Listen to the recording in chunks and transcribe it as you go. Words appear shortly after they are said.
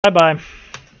Bye-bye.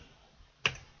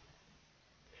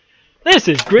 This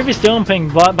is Gravy Stone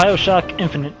playing Bioshock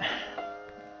Infinite.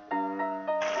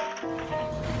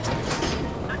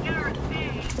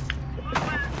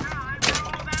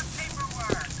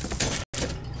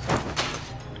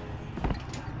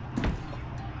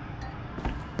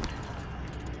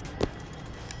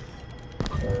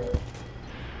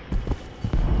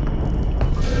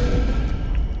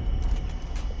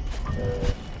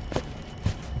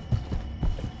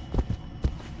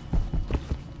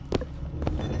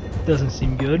 Doesn't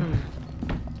seem good.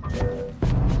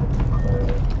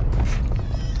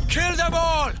 Kill them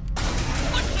all!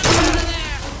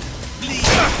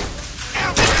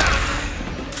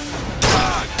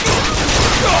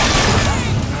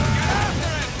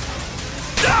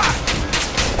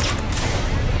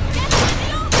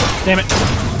 Damn it.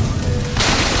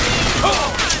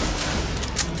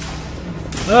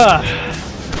 Ugh.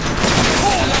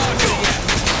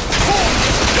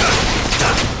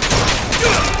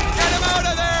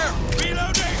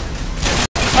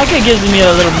 I think it gives me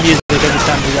a little music every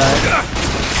time we die.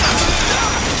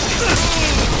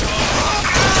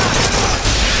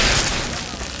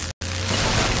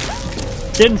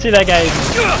 Didn't see that guy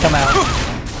come out.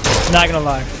 Not gonna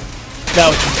lie. That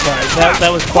was a surprise.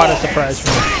 That was quite a surprise for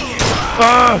me.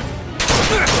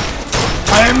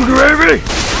 I am Gravy!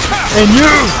 And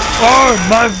you are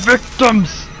my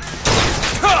victims!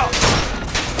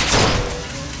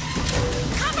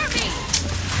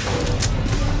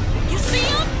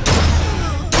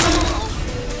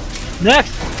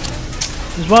 Next!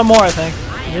 There's one more, I think.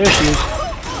 There she is.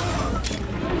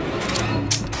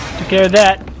 Took care of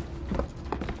that.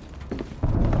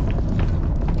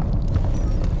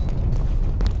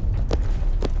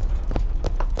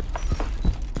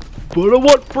 But at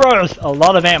what price? A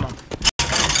lot of ammo.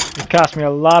 It cost me a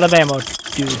lot of ammo,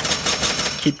 dude.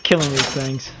 Keep killing these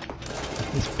things.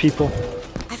 These people.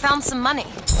 I found some money.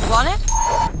 Want it?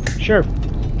 Sure.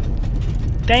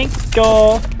 Thank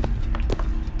you.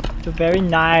 It's a very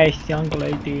nice young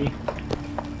lady.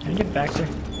 Can I get back there?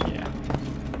 Yeah.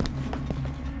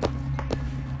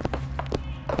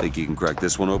 Think you can crack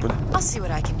this one open? I'll see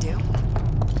what I can do.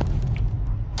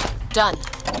 Done.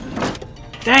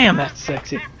 Damn, that's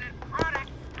sexy.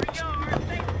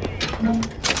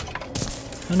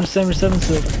 177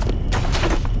 silver.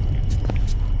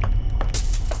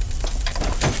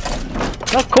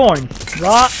 Raw corn.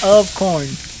 Raw of corn.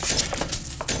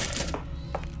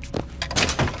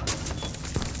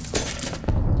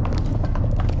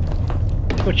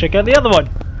 Go check out the other one.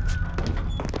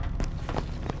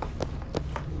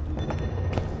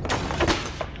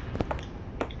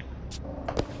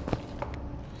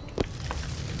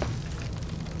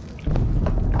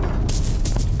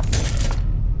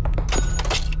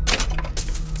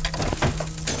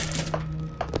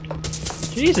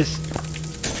 Jesus.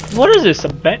 What is this? A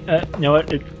bank? You know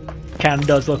what? It kind of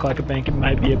does look like a bank. It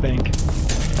might be a bank.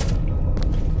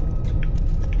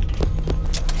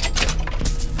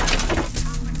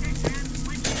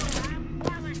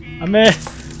 I'm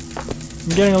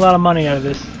getting a lot of money out of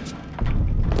this.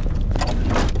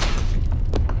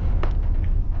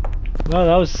 Well,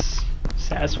 that was a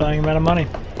satisfying amount of money.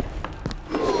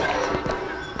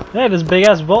 Yeah, there's a big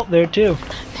ass vault there too.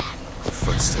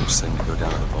 Footsteps seem to go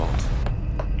down to the vault.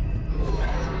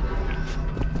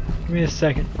 Give me a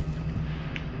second.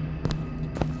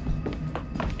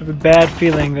 I have a bad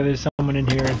feeling that there's someone in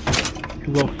here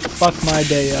who will fuck my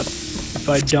day up if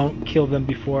I don't kill them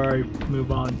before I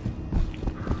move on.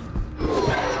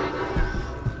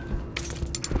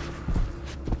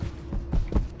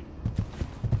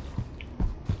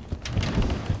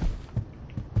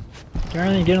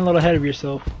 Darling, you're getting a little ahead of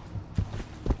yourself.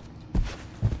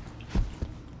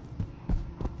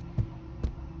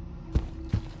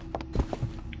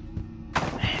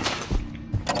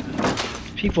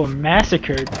 People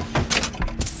massacred.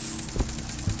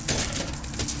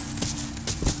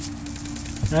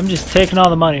 And I'm just taking all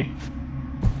the money.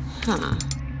 Huh.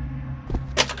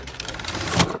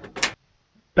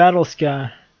 Battle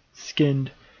sky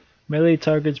skinned. Melee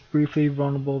targets briefly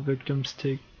vulnerable victims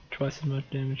take twice as much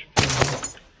damage.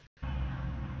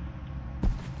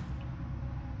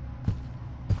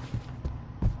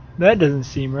 That doesn't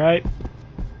seem right.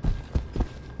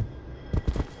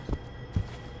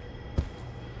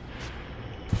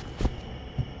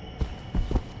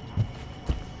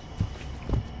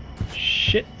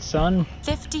 Shit, son.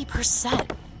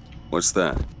 50%. What's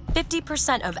that?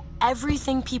 50% of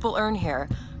everything people earn here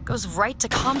goes right to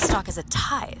Comstock as a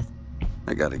tithe.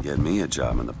 I gotta get me a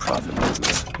job in the profit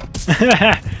business.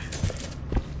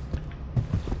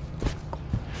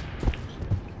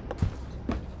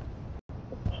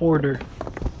 hoarder.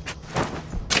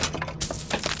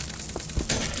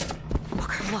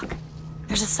 Look.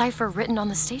 There's a cipher written on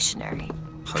the stationery.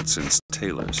 Hudson's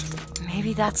Tailors.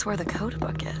 Maybe that's where the code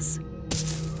book is.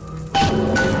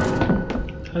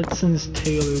 Hudson's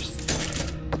Tailors.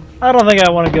 I don't think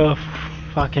I want to go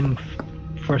fucking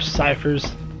for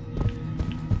ciphers.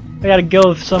 I gotta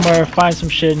go somewhere, find some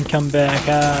shit, and come back.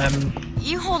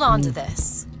 You hold on to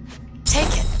this. Take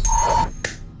it.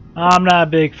 I'm not a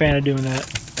big fan of doing that.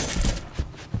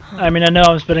 I mean, I know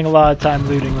I'm spending a lot of time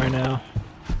looting right now.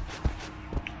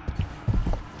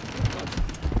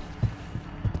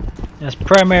 That's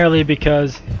primarily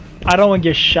because I don't want to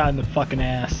get shot in the fucking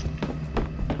ass.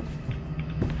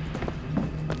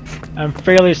 I'm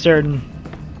fairly certain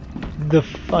the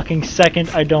fucking second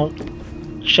I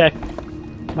don't check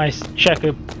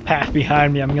a path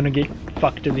behind me, I'm gonna get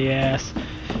fucked in the ass.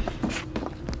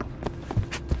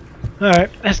 Alright,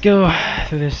 let's go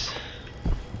through this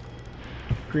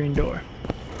green door.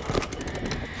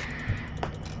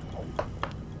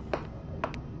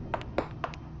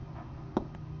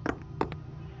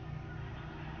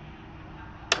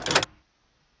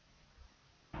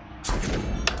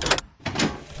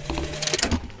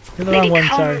 Lady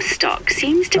Comstock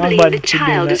seems to believe the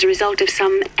child is a result of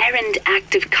some errant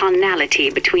act of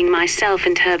carnality between myself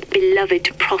and her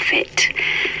beloved prophet.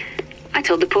 I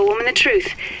told the poor woman the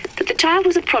truth, that the child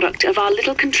was a product of our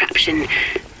little contraption,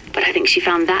 but I think she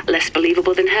found that less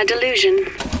believable than her delusion.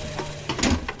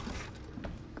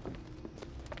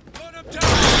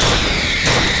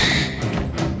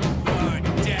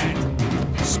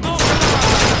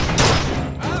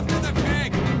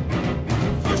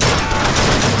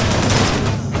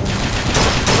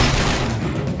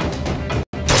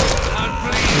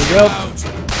 Yep.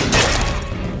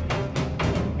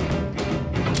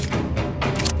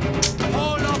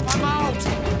 Hold up, I'm out.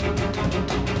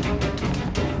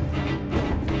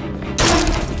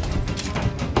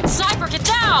 Sniper, get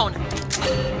down!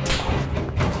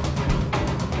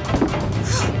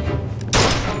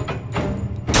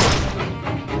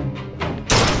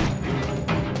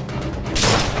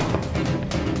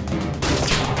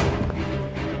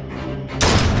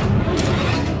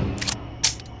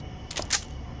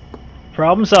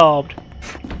 Problem solved.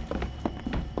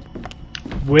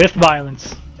 With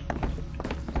violence.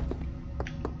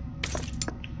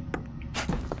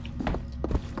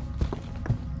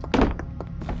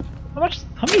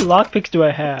 How many lockpicks do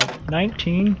I have?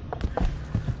 19?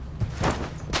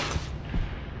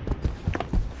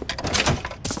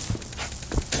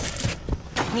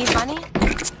 Need money?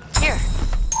 Here.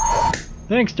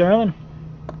 Thanks, darling.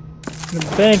 In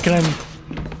the bank and I'm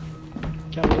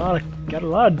got a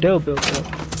lot of dough built up.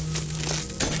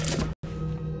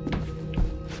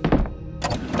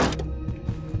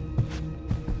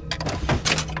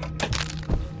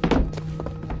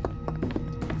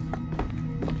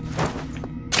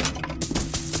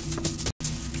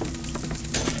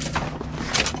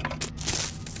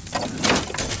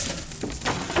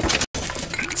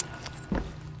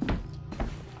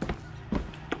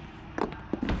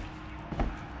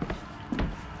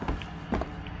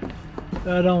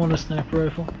 I don't want a sniper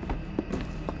rifle.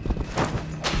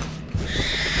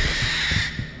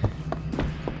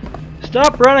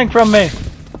 Stop running from me!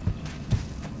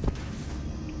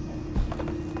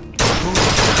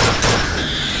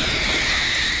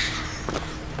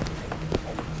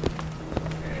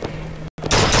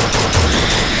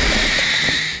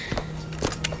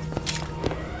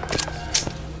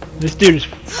 This dude is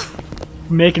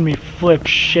making me flip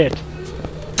shit.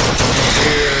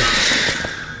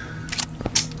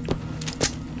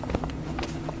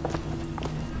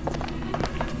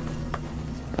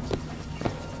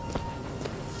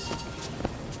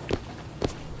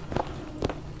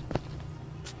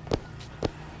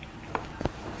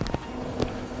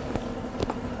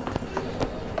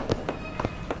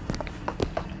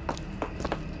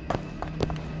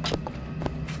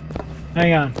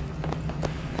 Hang on.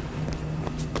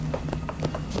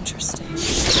 Interesting.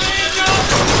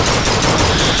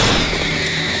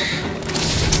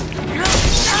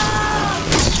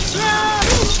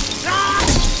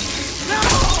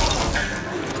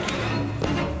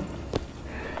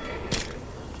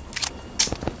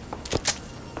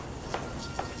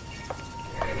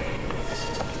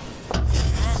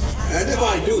 And if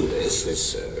I do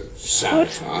this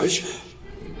sabotage,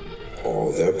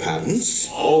 all their patents?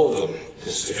 All of them,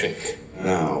 Mr. Fink.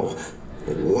 Now,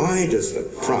 why does the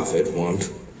Prophet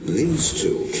want these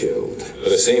two killed? For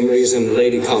the same reason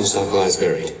Lady Comstock lies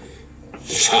buried. The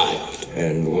child.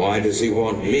 And why does he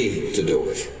want me to do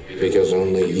it? Because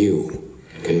only you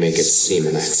can make it seem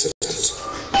an accident.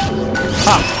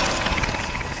 Ha!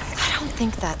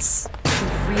 think that's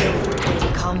the real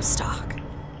Lady Comstock.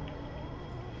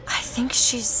 I think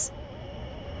she's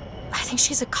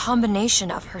a combination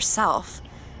of herself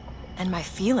and my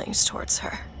feelings towards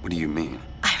her. What do you mean?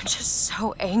 I'm just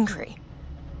so angry.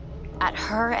 At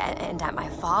her and at my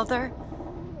father.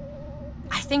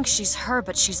 I think she's her,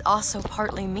 but she's also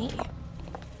partly me.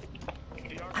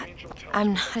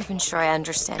 I'm not even sure I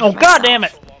understand. Oh, God damn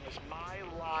it! My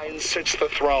line sits the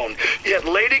throne, yet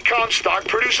Lady Comstock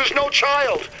produces no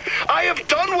child. I have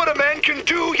done what a man can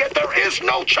do, yet there is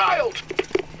no child.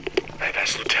 I've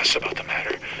asked Lutece about the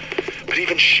matter, but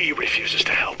even she refuses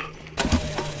to help.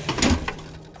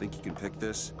 Think you can pick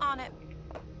this? On it.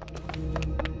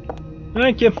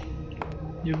 Thank you.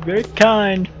 You're very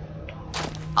kind.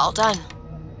 All done.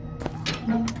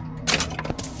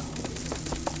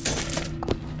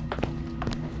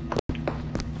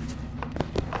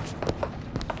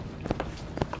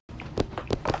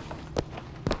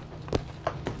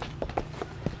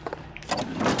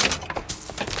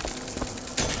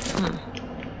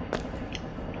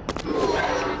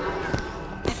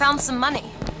 I found some money.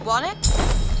 Want it?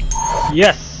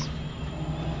 Yes.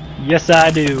 Yes,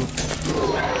 I do.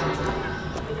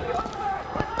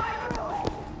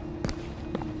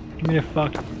 Give me a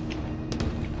fuck.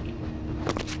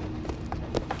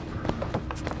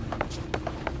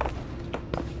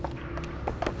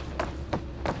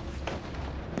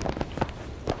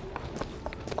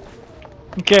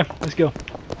 Okay, let's go.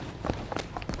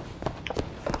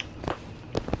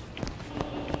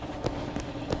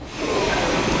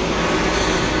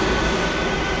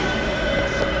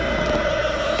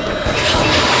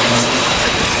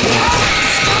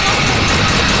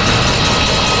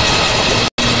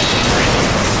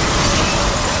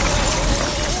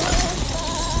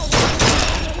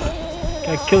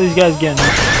 Gotta kill these guys again.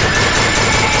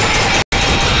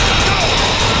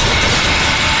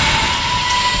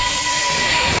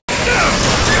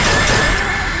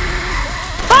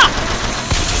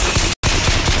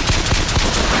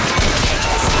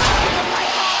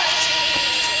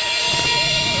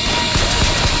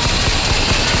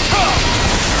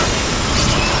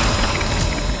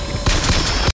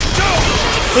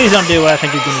 Please don't do what I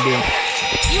think you're gonna do.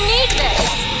 You need this.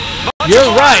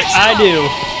 You're right, I do.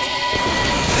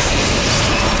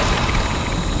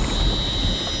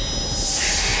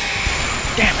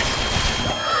 Damn it.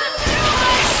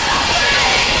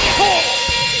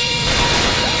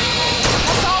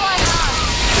 That's all I have.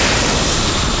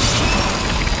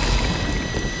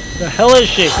 The hell is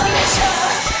she?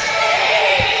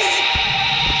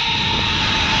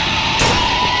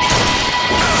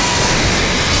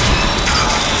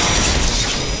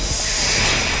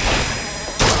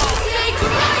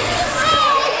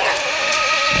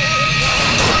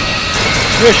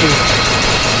 Where is she?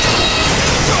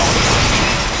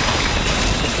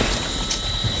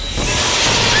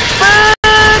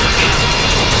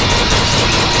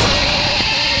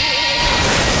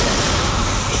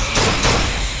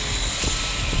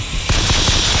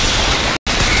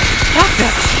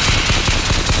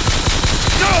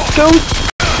 Go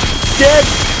dead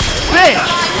bitch!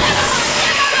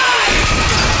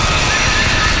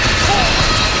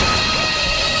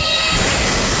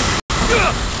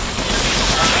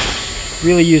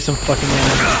 Really use some fucking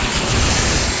ammo.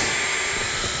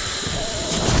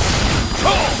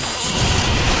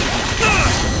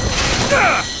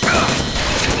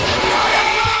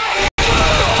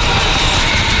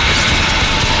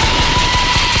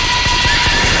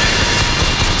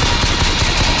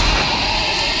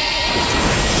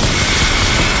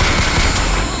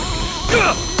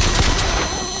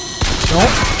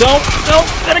 Don't,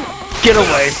 gotta get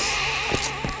away.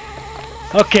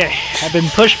 Okay, I've been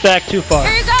pushed back too far.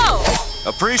 Here you go.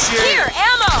 Appreciate it. Here,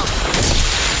 ammo.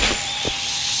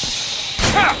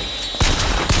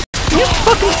 You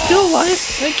fucking still alive?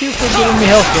 Thank you for giving me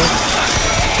health, bro.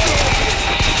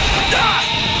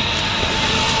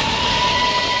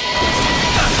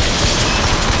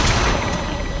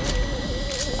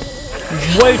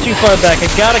 Way too far back. I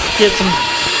gotta get some.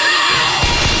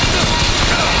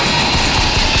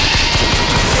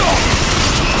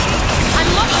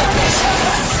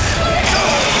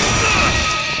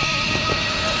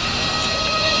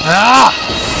 Ah!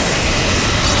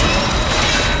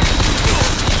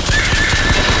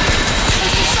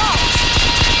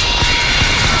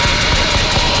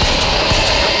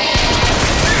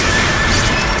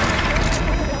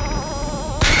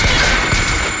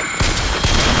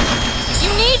 You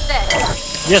need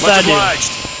this. Yes, I do.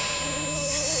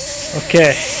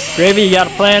 Okay. Gravy, you got a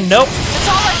plan? Nope. That's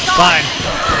all I've got. Fine.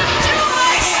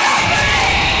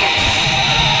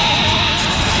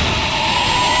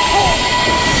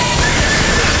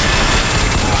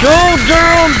 Go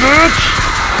down, bitch!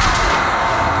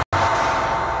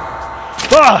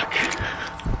 Fuck!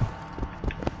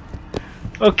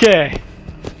 Okay.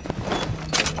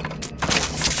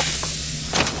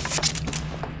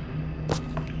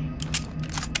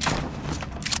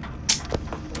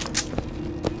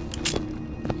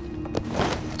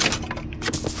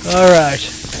 Alright.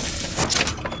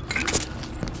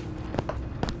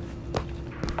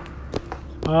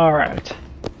 Alright.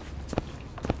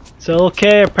 So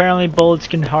okay, apparently bullets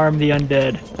can harm the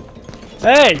undead.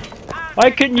 Hey! Why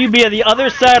couldn't you be at the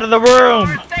other side of the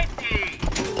room?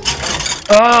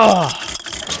 Oh!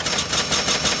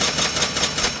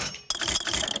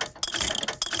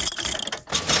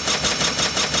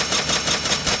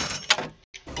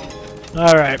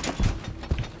 Alright.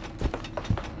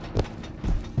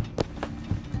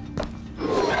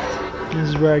 This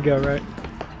is where I go, right?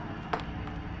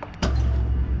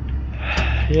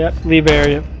 Yep, leave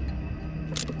area.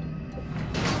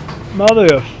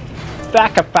 Mother of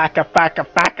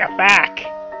back.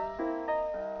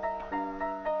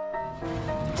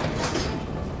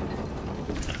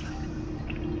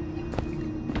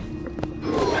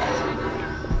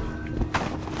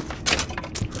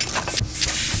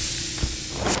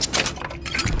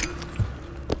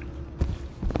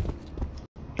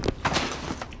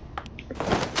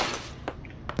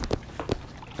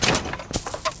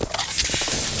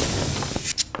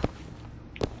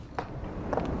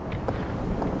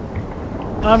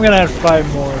 I'm gonna have to fight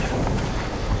more.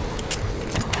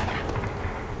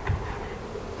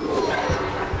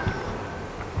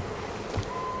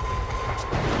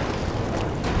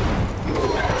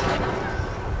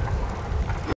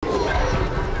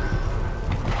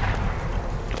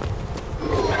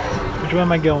 Which way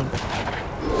am I going?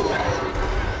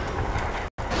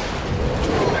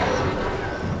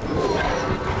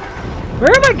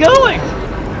 Where am I going?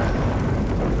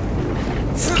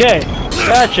 Okay,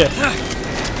 gotcha.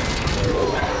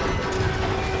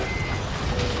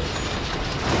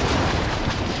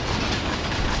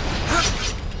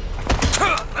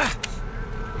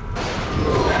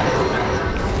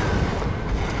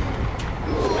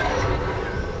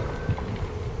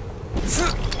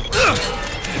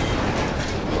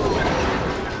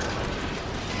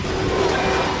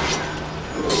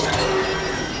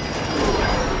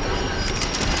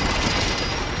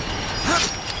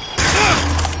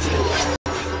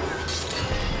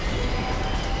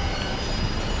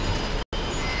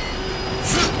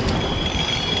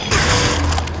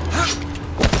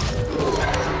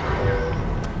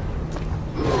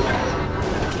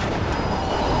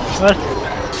 What?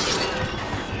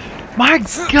 My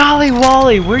golly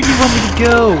Wally, where do you want me to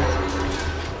go?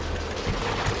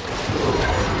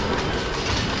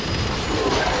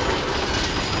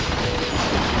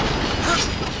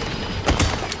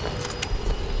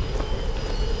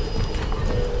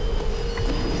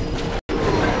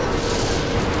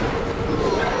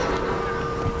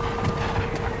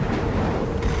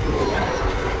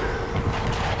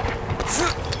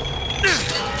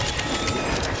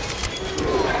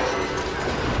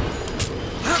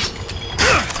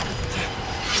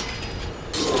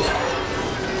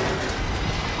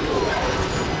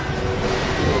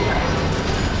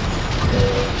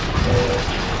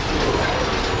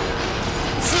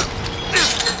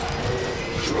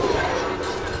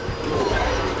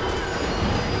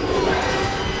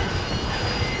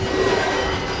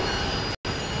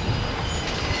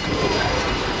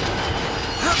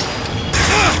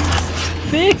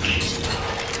 Thick.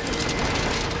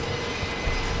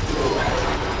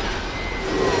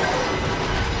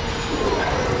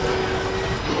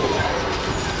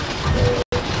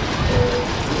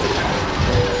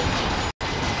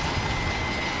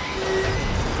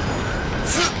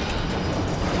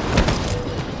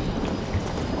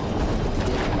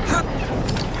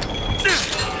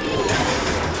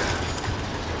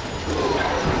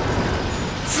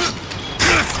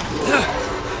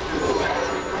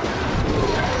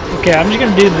 Okay, I'm just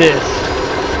gonna do this.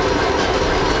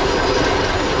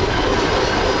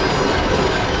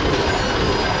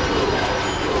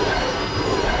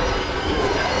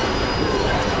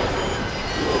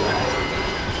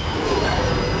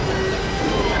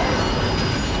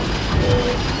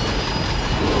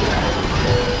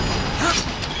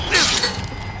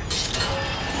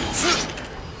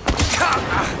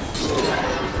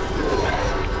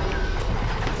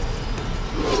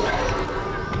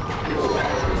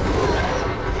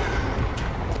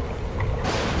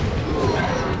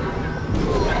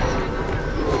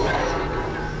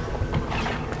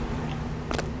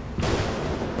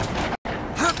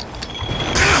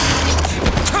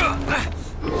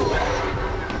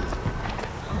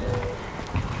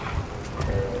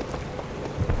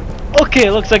 Okay,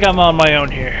 looks like I'm on my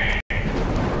own here.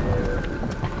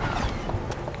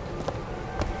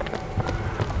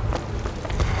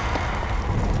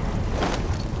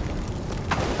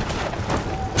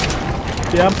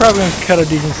 Yeah, I'm probably gonna cut a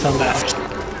decent sum out.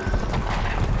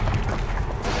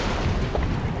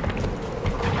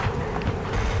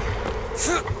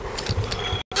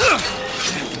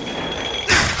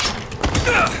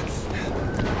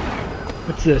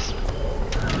 What's this?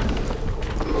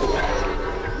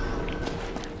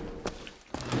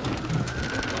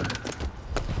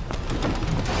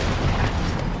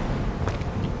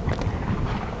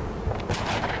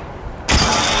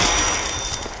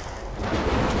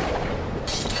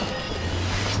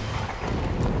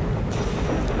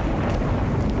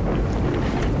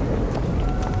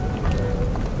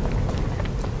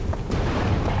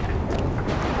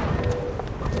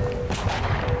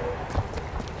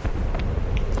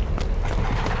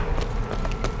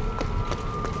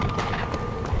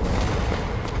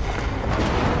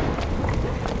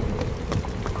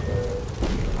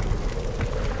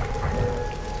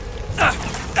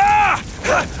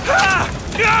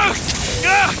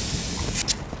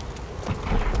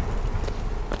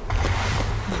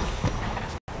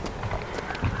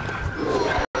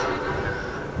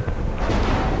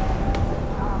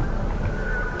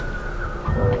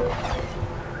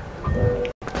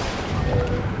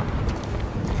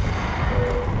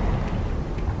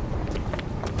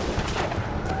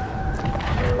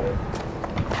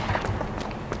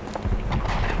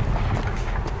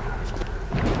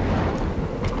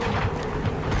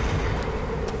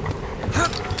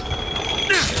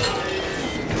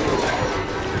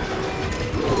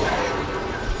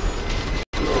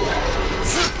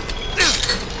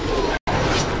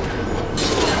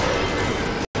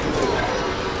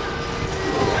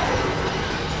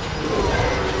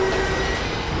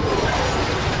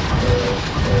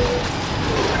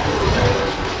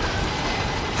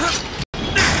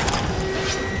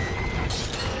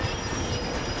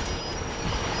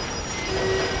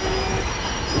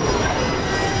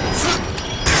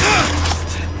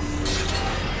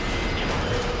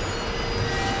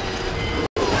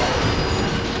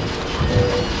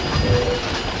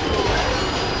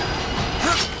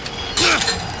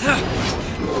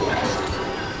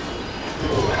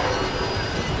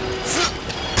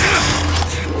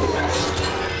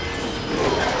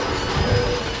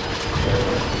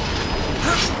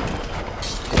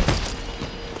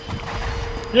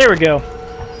 There we go.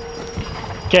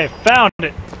 Okay, found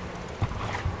it.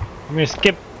 I'm gonna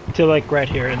skip to like right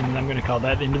here, and I'm gonna call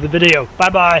that into the video. Bye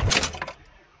bye.